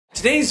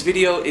Today's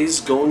video is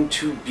going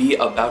to be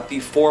about the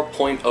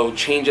 4.0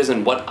 changes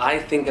and what I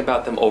think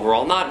about them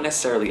overall. Not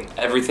necessarily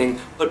everything,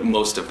 but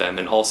most of them.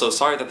 And also,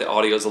 sorry that the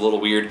audio is a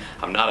little weird.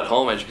 I'm not at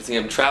home, as you can see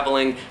I'm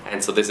traveling,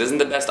 and so this isn't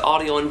the best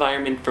audio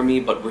environment for me,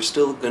 but we're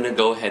still gonna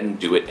go ahead and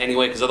do it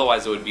anyway, because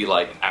otherwise it would be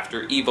like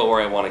after EVO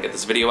where I want to get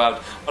this video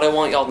out, but I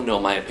want y'all to know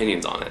my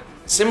opinions on it.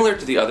 Similar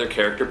to the other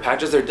character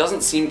patches, there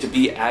doesn't seem to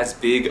be as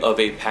big of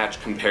a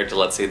patch compared to,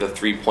 let's say, the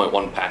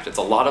 3.1 patch. It's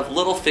a lot of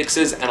little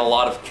fixes and a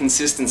lot of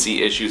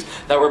consistency issues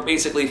that were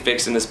basically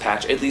fixed in this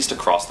patch, at least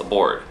across the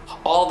board.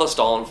 All the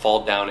stall and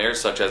fall down airs,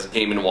 such as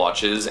Game &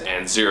 Watches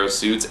and Zero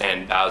Suits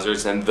and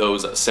Bowser's and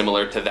those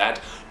similar to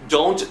that,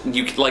 you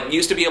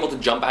used to be able to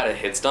jump out of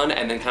hit stun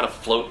and then kind of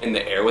float in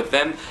the air with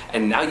them,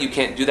 and now you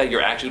can't do that.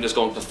 You're actually just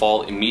going to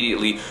fall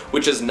immediately,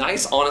 which is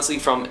nice, honestly,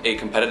 from a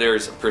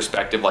competitor's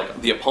perspective,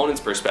 like the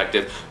opponent's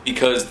perspective,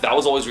 because that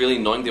was always really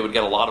annoying. They would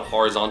get a lot of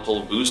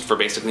horizontal boost for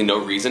basically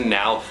no reason.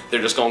 Now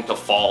they're just going to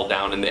fall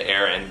down in the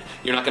air, and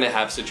you're not going to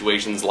have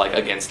situations like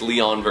against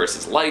Leon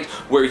versus Light,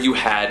 where you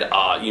had,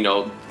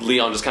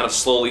 Leon just kind of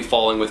slowly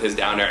falling with his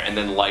down air, and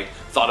then Light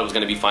thought it was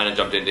going to be fine and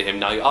jumped into him.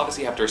 Now you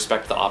obviously have to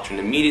respect the option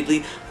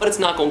immediately, but it's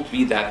not going to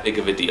be that big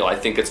of a deal. I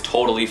think it's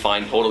totally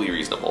fine, totally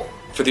reasonable.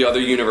 For the other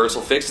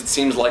universal fix, it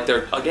seems like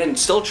they're, again,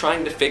 still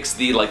trying to fix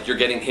the, you're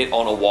getting hit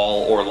on a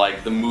wall, or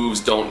the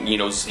moves don't,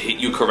 hit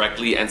you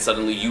correctly and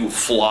suddenly you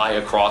fly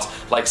across,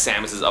 like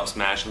Samus's up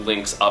smash,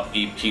 Link's up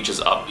B,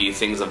 Peach's up B,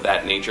 things of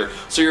that nature.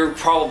 So you're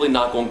probably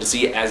not going to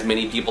see as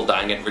many people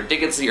dying at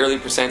ridiculously early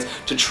percents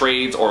to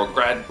trades or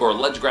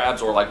ledge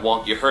grabs or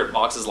wonky hurt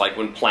boxes, like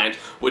when Plant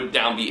would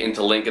down B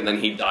into Link and then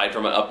he died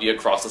from an up B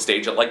across the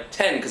stage at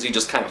 10 because he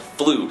just kind of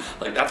flew.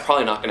 That's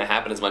probably not going to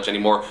happen as much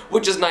anymore,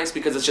 which is nice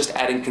because it's just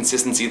adding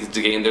consistency to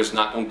the game. There's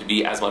not going to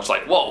be as much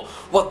whoa,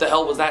 what the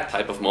hell was that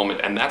type of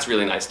moment, and that's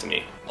really nice to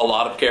me. A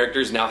lot of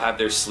characters now have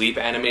their sleep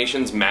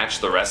animations match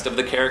the rest of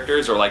the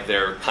characters, or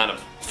their kind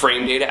of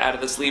frame data out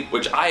of the sleep,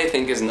 which I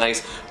think is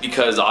nice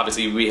because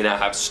obviously we now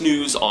have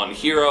snooze on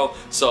Hero,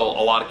 so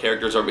a lot of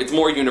characters it's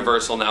more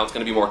universal now, it's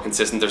going to be more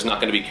consistent. There's not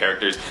going to be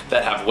characters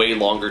that have way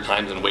longer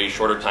times and way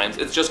shorter times.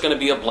 It's just going to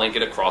be a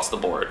blanket across the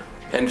board.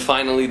 And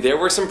finally, there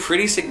were some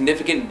pretty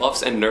significant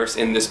buffs and nerfs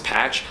in this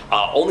patch,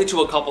 only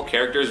to a couple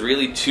characters,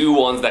 really two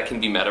ones that can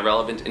be meta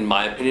relevant in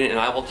my opinion, and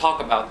I will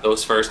talk about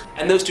those first.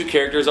 And those two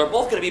characters are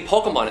both going to be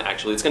Pokemon,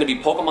 actually. It's going to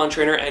be Pokemon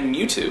Trainer and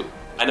Mewtwo.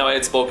 I know I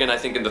had spoken, I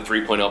think, in the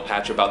 3.0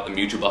 patch about the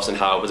Mewtwo buffs and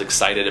how I was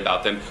excited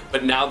about them,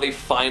 but now they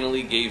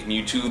finally gave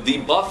Mewtwo the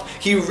buff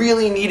he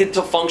really needed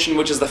to function,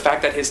 which is the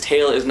fact that his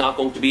tail is not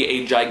going to be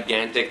a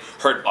gigantic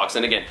hurt box.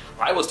 And again,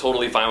 I was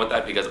totally fine with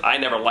that because I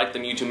never liked the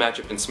Mewtwo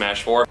matchup in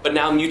Smash 4, but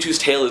now Mewtwo's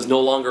tail is no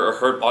longer a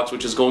hurt box,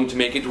 which is going to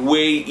make it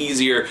way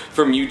easier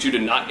for Mewtwo to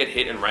not get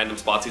hit in random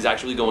spots. He's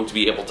actually going to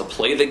be able to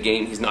play the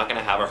game. He's not going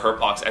to have a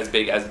hurt box as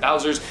big as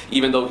Bowser's,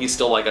 even though he's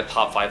still a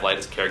top 5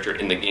 lightest character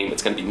in the game.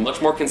 It's going to be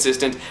much more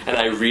consistent, and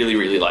I really,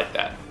 really like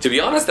that. To be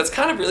honest, that's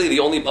kind of really the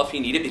only buff he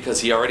needed because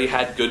he already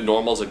had good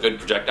normals, a good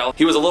projectile.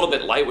 He was a little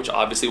bit light, which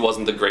obviously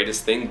wasn't the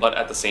greatest thing, but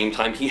at the same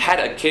time, he had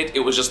a kit.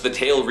 It was just the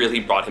tail really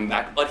brought him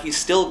back, but he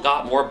still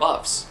got more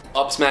buffs.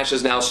 Up smash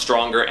is now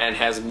stronger and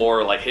has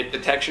more hit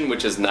detection,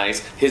 which is nice.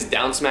 His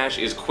down smash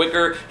is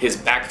quicker, his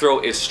back throw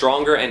is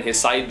stronger, and his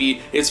side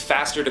B is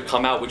faster to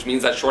come out, which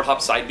means that short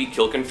hop side B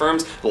kill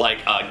confirms,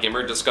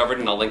 Gimmer discovered,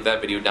 and I'll link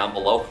that video down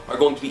below, are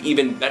going to be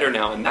even better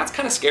now. And that's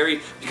kind of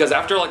scary because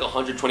after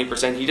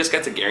 120%, he just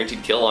gets a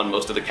guaranteed kill on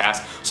most of the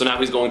cast. So now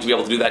he's going to be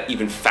able to do that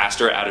even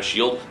faster out of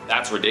shield.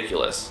 That's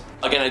ridiculous.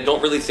 Again, I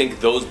don't really think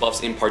those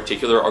buffs in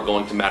particular are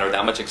going to matter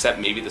that much, except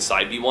maybe the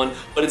side B one,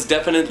 but it's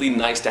definitely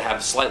nice to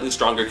have slightly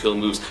stronger kill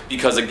moves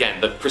because,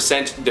 again, the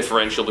percent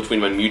differential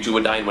between when Mewtwo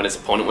would die and when his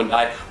opponent would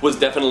die was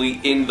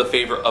definitely in the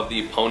favor of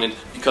the opponent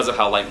because of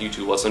how light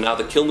Mewtwo was. So now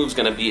the kill move's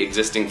going to be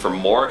existing for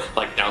more,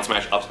 like down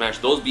smash, up smash,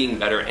 those being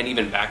better, and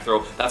even back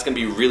throw. That's going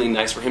to be really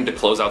nice for him to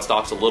close out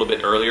stocks a little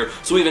bit earlier.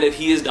 So even if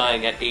he is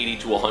dying at 80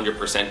 to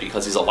 100%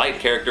 because he's a light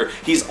character,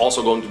 he's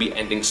also going to be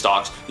ending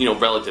stocks,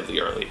 relatively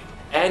early.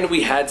 And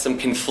we had some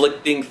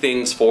conflicting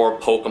things for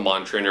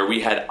Pokemon Trainer.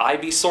 We had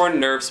Ivysaur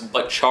nerfs,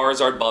 but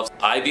Charizard buffs.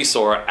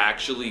 Ivysaur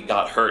actually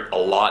got hurt a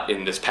lot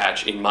in this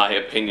patch, in my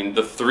opinion.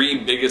 The 3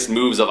 biggest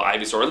moves of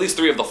Ivysaur, or at least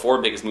 3 of the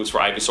 4 biggest moves for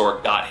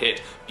Ivysaur, got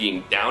hit,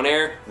 being Down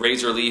Air,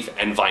 Razor Leaf,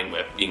 and Vine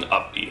Whip, being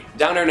up B.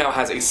 Down Air now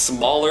has a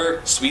smaller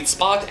sweet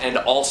spot and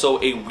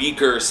also a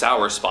weaker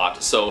sour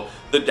spot, so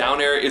the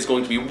down air is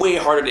going to be way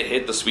harder to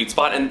hit the sweet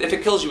spot, and if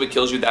it kills you, it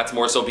kills you. That's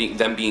more so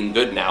them being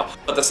good now.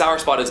 But the sour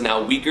spot is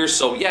now weaker,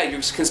 so yeah, you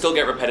can still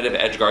get repetitive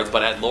edge guards,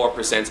 but at lower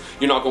percents,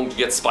 you're not going to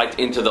get spiked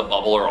into the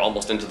bubble or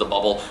almost into the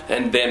bubble,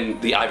 and then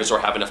the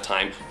Ivysaur have enough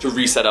time to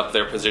reset up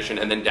their position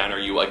and then down air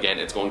you again.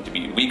 It's going to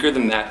be weaker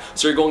than that,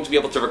 so you're going to be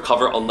able to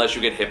recover unless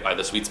you get hit by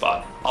the sweet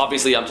spot.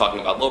 Obviously, I'm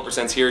talking about low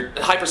percents here.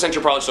 High percent,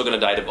 you're probably still going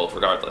to die to both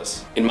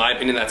regardless. In my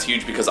opinion, that's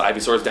huge because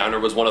Ivysaur's down air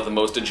was one of the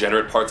most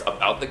degenerate parts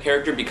about the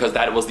character because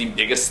that was the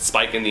biggest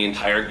spike in the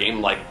entire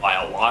game, like by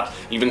a lot,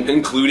 even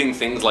including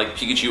things like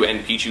Pikachu and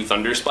Pichu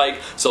Thunder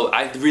Spike. So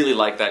I really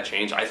like that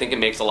change. I think it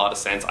makes a lot of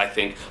sense. I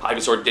think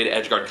Ivysaur did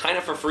edgeguard kind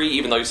of for free,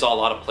 even though you saw a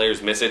lot of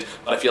players miss it,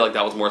 but I feel like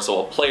that was more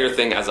so a player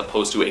thing as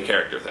opposed to a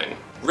character thing.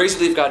 Razor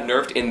Leaf got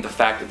nerfed in the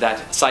fact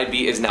that side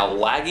B is now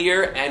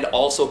laggier and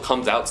also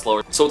comes out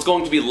slower, so it's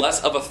going to be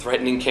less of a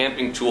threatening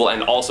camping tool,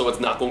 and also it's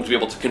not going to be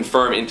able to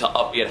confirm into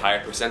up B at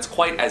higher percents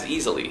quite as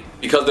easily.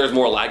 Because there's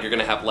more lag, you're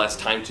going to have less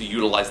time to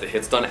utilize the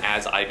hit stun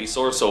as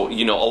Ivysaur, so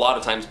you know, a lot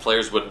of times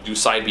players would do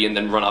side B and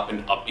then run up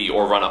and up B,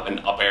 or run up and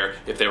up air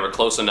if they were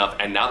close enough,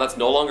 and now that's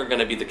no longer going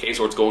to be the case,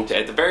 or it's going to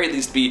at the very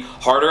least be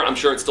harder. I'm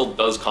sure it still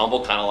does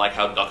combo, kind of like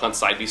how Duck Hunt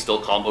side B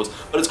still combos,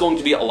 but it's going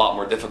to be a lot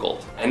more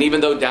difficult. And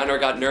even though down air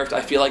got nerfed,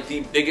 I feel like the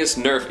biggest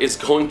nerf is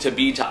going to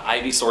be to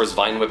Ivysaur's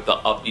Vine Whip, the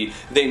up B.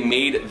 They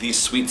made the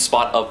sweet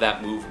spot of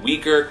that move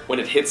weaker when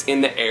it hits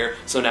in the air,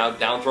 so now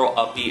down throw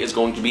up B is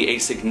going to be a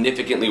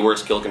significantly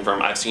worse kill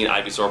confirm. I've seen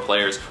Ivysaur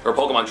players, or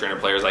Pokemon trainer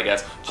players I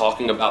guess,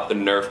 talking about the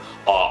nerf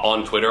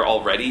on Twitter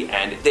already,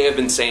 and they have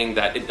been saying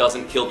that it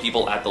doesn't kill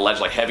people at the ledge,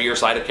 like heavier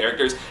side of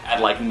characters, at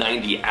like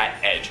 90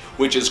 at edge,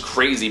 which is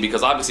crazy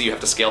because obviously you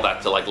have to scale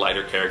that to like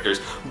lighter characters,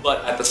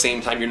 but at the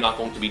same time you're not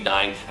going to be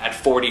dying at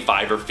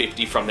 45 or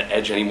 50 from the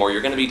edge anymore.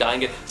 You're going to be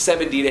dying at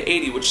 70 to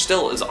 80, which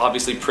still is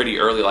obviously pretty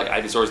early. Like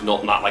Ivysaur is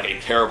not like a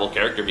terrible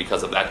character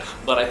because of that,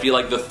 but I feel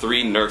like the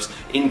three nerfs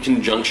in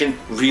conjunction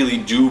really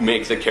do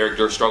make the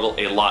character struggle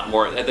a lot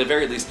more. At the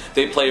very least,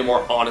 they play a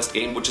more honest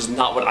game, which is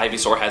not what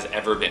Ivysaur has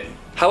ever been.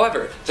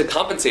 However, to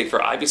compensate for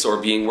Ivysaur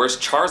being worse,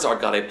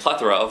 Charizard got a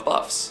plethora of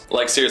buffs.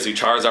 Like seriously,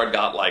 Charizard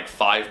got like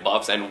 5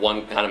 buffs and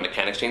 1 kind of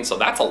mechanics change, so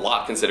that's a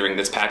lot considering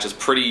this patch is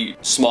pretty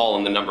small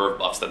in the number of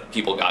buffs that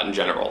people got in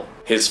general.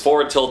 His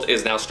forward tilt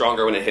is now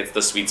stronger when it hits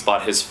the sweet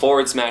spot. His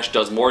forward smash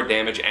does more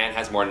damage and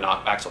has more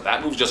knockback, so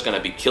that move's just going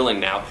to be killing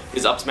now.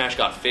 His up smash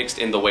got fixed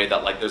in the way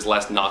that like there's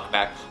less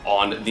knockback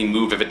on the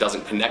move if it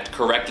doesn't connect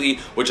correctly,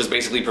 which is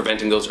basically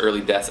preventing those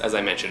early deaths as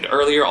I mentioned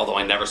earlier, although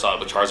I never saw it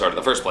with Charizard in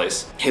the first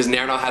place. His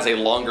Nair now has a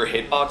longer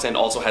hitbox and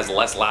also has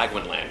less lag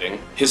when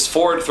landing. His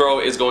forward throw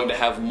is going to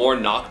have more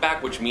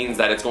knockback, which means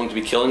that it's going to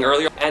be killing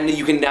earlier, and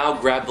you can now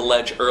grab the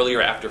ledge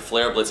earlier after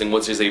Flare Blitzing,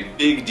 which is a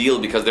big deal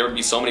because there would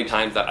be so many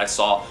times that I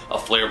saw a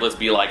Flare Blitz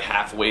be like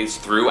halfway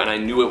through and I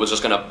knew it was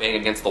just gonna bang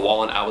against the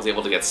wall and I was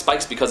able to get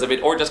spikes because of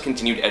it, or just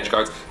continued edge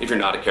guards if you're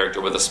not a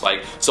character with a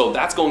spike. So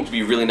that's going to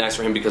be really nice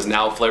for him because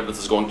now Flare Blitz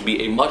is going to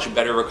be a much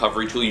better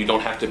recovery tool. You don't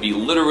have to be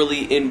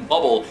literally in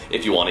bubble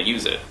if you want to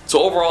use it.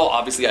 So overall,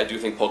 obviously I do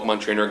think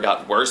Pokemon Trainer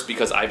got worse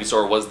because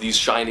Ivysaur was the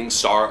shining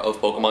star of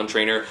Pokemon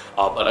Trainer,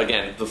 but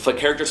again, the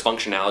character's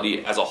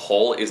functionality as a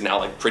whole is now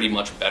like pretty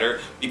much better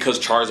because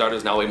Charizard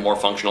is now a more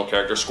functional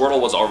character.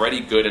 Squirtle was already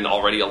good and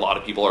already a lot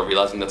of people are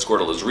realizing that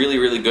Squirtle is really,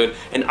 really good,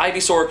 and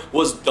Ivysaur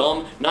was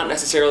dumb, not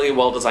necessarily a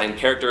well-designed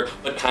character,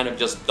 but kind of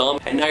just dumb,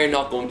 and now you're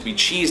not going to be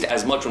cheesed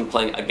as much when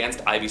playing against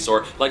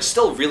Ivysaur. Like,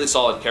 still really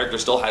solid character,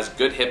 still has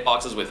good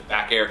hitboxes with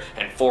back air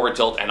and forward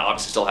tilt, and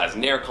obviously still has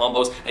Nair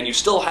combos, and you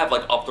still have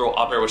like up throw,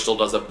 up air, which still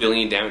does a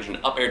billion damage, and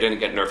up air didn't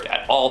get nerfed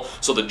at all,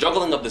 so the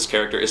juggling of this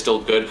character is still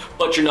good,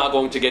 but you're not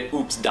going to get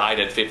oops died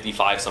at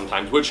 55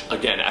 sometimes, which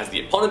again, as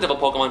the opponent of a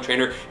Pokemon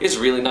Trainer, is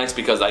really nice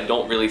because I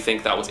don't really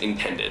think that was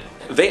intended.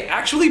 They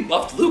actually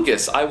buffed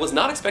Lucas. I was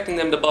not expecting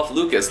them to buff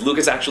Lucas.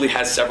 Lucas actually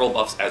has several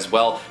buffs as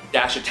well.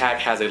 Dash attack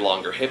has a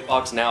longer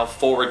hitbox now,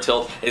 forward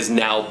tilt is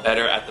now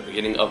better at the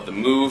beginning of the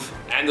move,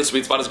 and the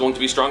sweet spot is going to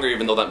be stronger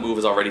even though that move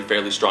is already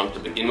fairly strong to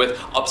begin with.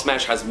 Up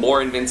smash has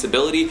more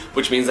invincibility,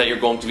 which means that you're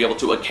going to be able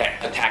to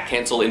attack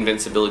cancel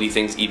invincibility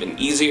things even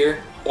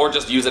easier, or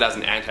just use it as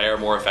an anti-air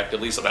more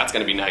effectively, so that's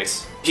going to be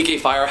nice. PK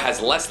Fire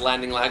has less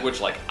landing lag,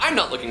 which like I'm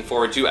not looking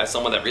forward to as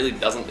someone that really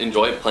doesn't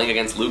enjoy playing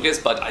against Lucas,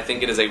 but I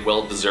think it is a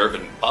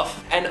well-deserved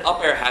buff. And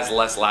Up Air has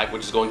less lag,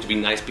 which is going to be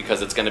nice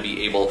because it's going to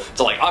be able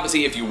to, like,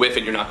 obviously if you whiff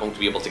it, you're not going to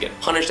be able to get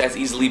punished as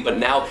easily, but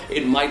now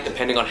it might,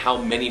 depending on how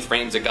many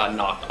frames it got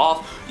knocked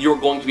off, you're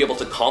going to be able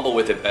to combo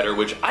with it better,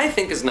 which I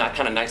think is not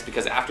kind of nice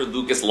because after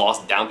Lucas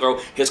lost down throw,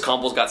 his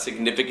combos got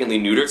significantly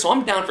neutered, so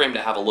I'm down for him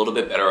to have a little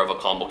bit better of a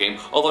combo game,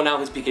 although now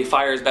his PK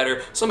Fire is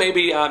better, so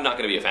maybe I'm not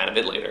going to be a fan of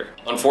it later.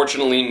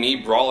 Unfortunately,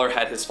 Brawler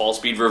had his fall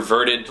speed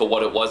reverted to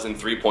what it was in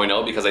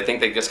 3.0 because I think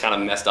they just kind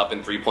of messed up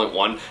in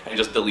 3.1 and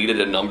just deleted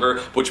a number,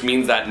 which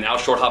means that now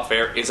Short Hop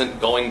Fair isn't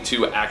going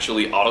to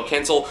actually auto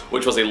cancel,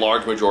 which was a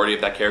large majority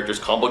of that character's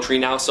combo tree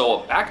now, so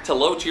back to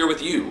low tier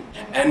with you.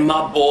 And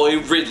my boy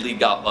Ridley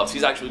got buffs.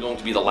 He's actually going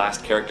to be the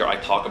last character I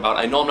talk about.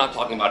 I know I'm not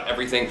talking about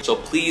everything, so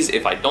please,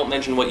 if I don't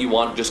mention what you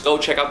want, just go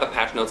check out the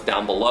patch notes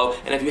down below,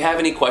 and if you have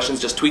any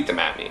questions, just tweet them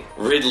at me.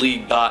 Ridley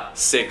got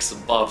 6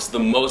 buffs, the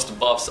most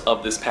buffs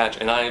of this patch,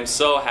 and I am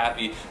so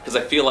happy because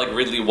I feel like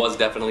Ridley was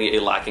definitely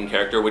a lacking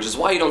character, which is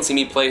why you don't see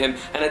me play him,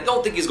 and I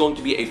don't think he's going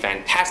to be a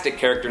fantastic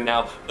character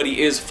now, but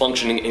he is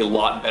functioning a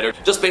lot better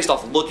just based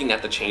off looking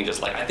at the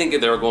changes. Like, I think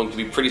they're going to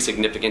be pretty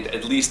significant,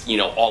 at least, you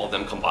know, all of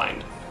them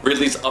combined.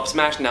 Ridley's up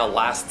smash now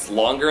lasts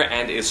longer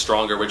and is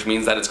stronger, which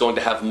means that it's going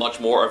to have much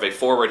more of a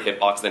forward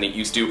hitbox than it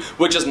used to,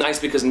 which is nice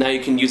because now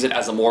you can use it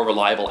as a more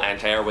reliable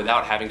anti-air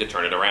without having to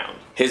turn it around.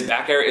 His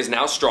back air is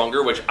now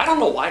stronger, which I don't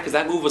know why, because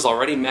that move was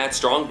already mad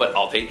strong, but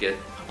I'll take it.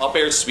 Up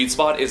air's sweet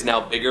spot is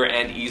now bigger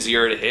and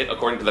easier to hit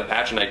according to the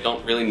patch, and I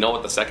don't really know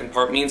what the second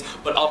part means,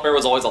 but up air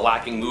was always a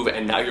lacking move,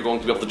 and now you're going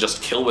to be able to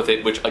just kill with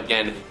it, which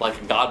again,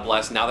 like God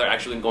bless, now they're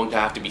actually going to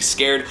have to be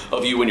scared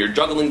of you when you're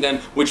juggling them,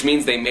 which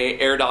means they may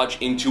air dodge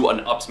into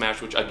an up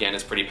smash, which again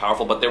is pretty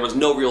powerful, but there was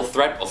no real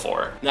threat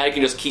before. Now you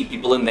can just keep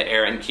people in the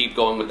air and keep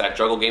going with that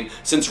juggle game,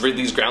 since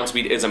Ridley's ground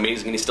speed is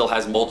amazing and he still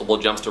has multiple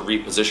jumps to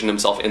reposition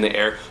himself in the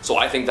air, so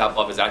I think that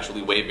buff is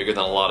actually way bigger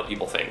than a lot of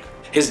people think.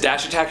 His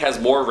dash attack has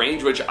more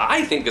range, which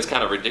I think is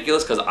kind of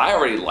ridiculous because I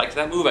already liked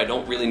that move. I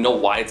don't really know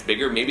why it's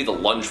bigger. Maybe the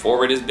lunge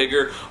forward is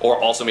bigger, or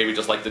also maybe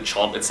just like the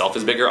chomp itself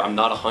is bigger. I'm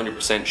not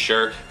 100%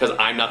 sure because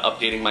I'm not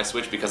updating my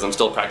Switch because I'm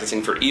still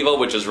practicing for EVO,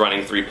 which is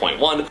running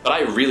 3.1, but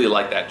I really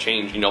like that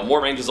change. You know,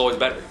 more range is always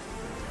better.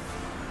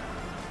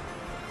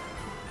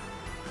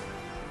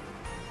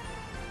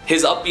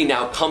 His up B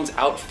now comes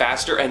out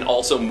faster and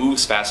also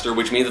moves faster,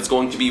 which means it's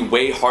going to be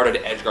way harder to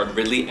edgeguard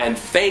Ridley, and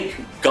thank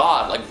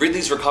God, like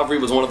Ridley's recovery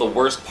was one of the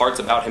worst parts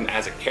about him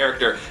as a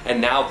character, and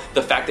now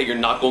the fact that you're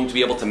not going to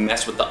be able to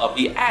mess with the up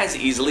B as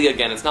easily,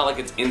 again, it's not like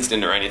it's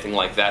instant or anything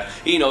like that,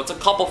 you know, it's a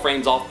couple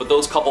frames off, but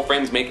those couple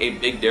frames make a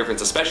big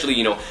difference, especially,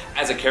 you know,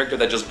 as a character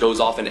that just goes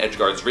off and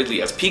edgeguards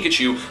Ridley. As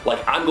Pikachu,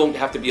 like, I'm going to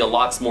have to be a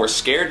lot more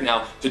scared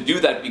now to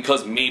do that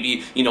because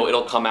maybe, you know,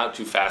 it'll come out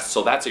too fast,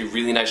 so that's a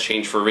really nice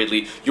change for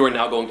Ridley. You are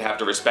now going to have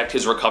to respect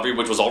his recovery,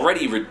 which was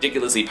already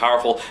ridiculously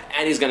powerful,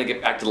 and he's going to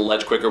get back to the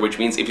ledge quicker, which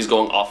means if he's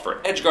going off for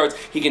edge guards,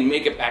 he can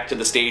make it back to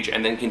the stage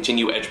and then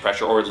continue edge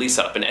pressure or at least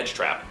set up an edge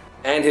trap.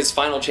 And his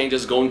final change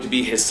is going to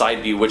be his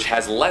side B, which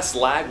has less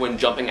lag when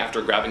jumping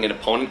after grabbing an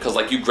opponent, because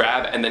like you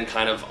grab and then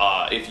kind of,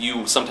 if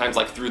you sometimes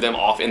like threw them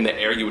off in the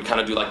air, you would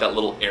kind of do like that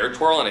little air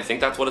twirl, and I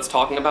think that's what it's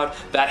talking about.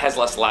 That has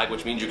less lag,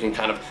 which means you can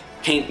kind of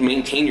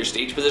maintain your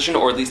stage position,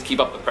 or at least keep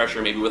up the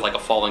pressure maybe with like a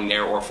falling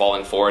nair or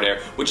falling forward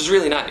air, which is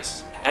really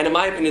nice. And in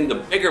my opinion, the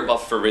bigger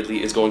buff for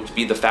Ridley is going to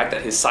be the fact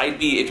that his side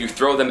B, if you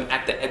throw them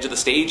at the edge of the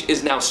stage,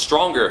 is now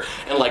stronger.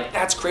 And like,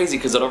 that's crazy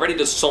because it already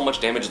does so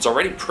much damage. It's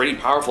already pretty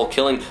powerful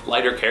killing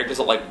lighter characters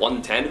at like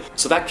 110.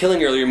 So that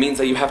killing earlier means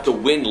that you have to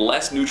win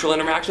less neutral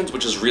interactions,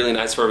 which is really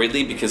nice for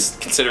Ridley because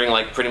considering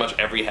like pretty much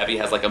every heavy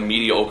has like a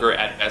mediocre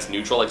at best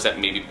neutral, except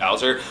maybe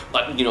Bowser.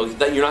 But you know,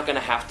 that you're not going to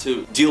have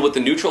to deal with the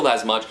neutral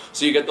as much.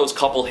 So you get those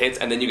couple hits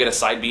and then you get a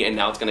side B and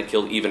now it's going to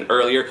kill even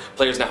earlier.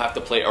 Players now have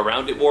to play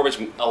around it more, which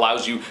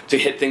allows you to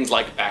hit things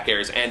like back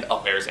airs and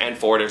up airs and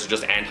forward airs or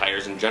just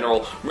anti-airs in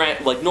general,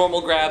 like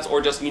normal grabs or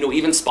just, you know,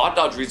 even spot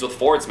dodge reads with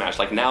forward smash.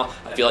 Like now,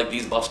 I feel like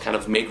these buffs kind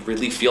of make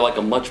Ridley feel like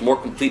a much more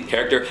complete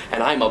character,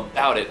 and I'm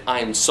about it.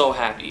 I am so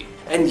happy.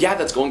 And yeah,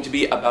 that's going to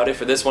be about it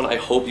for this one. I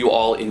hope you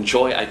all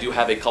enjoy. I do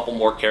have a couple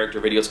more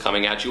character videos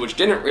coming at you, which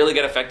didn't really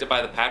get affected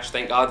by the patch,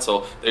 thank God,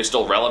 so they're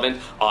still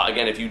relevant.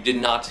 Again, if you did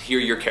not hear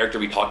your character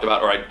we talked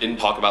about, or I didn't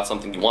talk about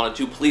something you wanted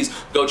to, please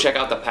go check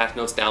out the patch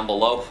notes down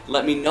below.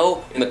 Let me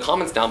know in the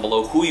comments down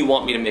below who you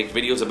want me to make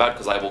videos about,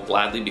 because I will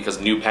gladly, because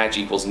new patch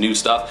equals new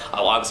stuff.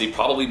 I'll obviously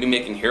probably be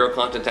making hero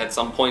content at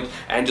some point,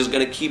 and just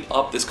gonna keep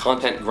up this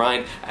content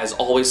grind. As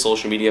always,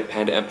 social media,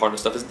 Panda, and partner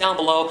stuff is down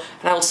below,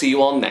 and I will see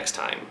you all next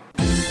time.